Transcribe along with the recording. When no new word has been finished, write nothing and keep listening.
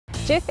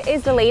Jiff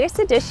is the latest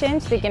addition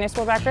to the Guinness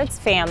World Records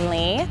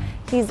family.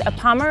 He's a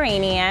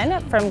Pomeranian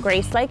from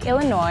Grace Lake,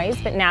 Illinois,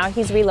 but now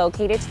he's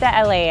relocated to the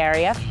LA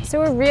area. So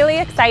we're really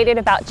excited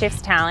about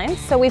Jiff's talent.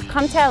 So we've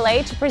come to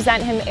LA to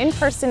present him in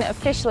person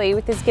officially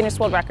with his Guinness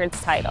World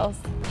Records titles.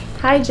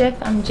 Hi Jiff,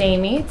 I'm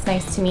Jamie. It's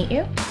nice to meet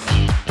you.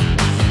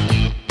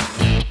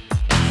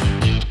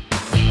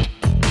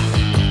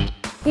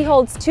 He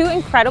holds two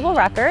incredible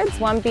records,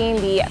 one being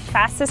the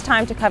fastest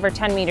time to cover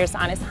 10 meters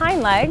on his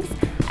hind legs,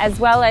 as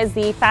well as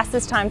the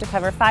fastest time to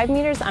cover 5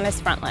 meters on his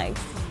front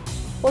legs.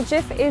 Well,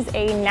 Jiff is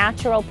a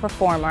natural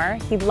performer.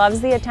 He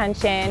loves the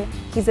attention,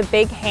 he's a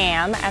big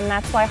ham, and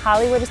that's why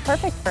Hollywood is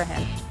perfect for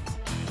him.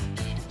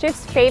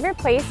 Jiff's favorite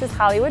place is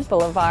Hollywood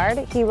Boulevard.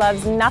 He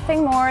loves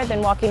nothing more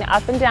than walking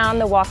up and down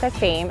the Walk of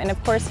Fame, and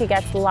of course he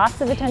gets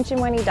lots of attention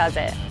when he does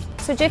it.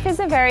 So Jiff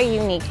is a very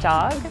unique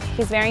dog.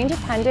 He's very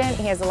independent,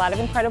 he has a lot of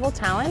incredible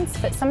talents,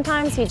 but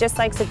sometimes he just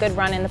likes a good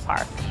run in the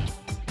park.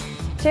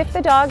 Jiff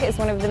the dog is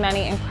one of the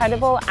many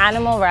incredible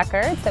animal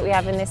records that we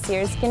have in this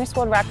year's Guinness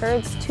World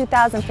Records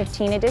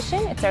 2015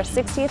 edition. It's our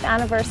 60th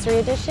anniversary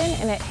edition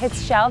and it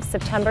hits shelves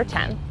September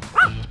 10th.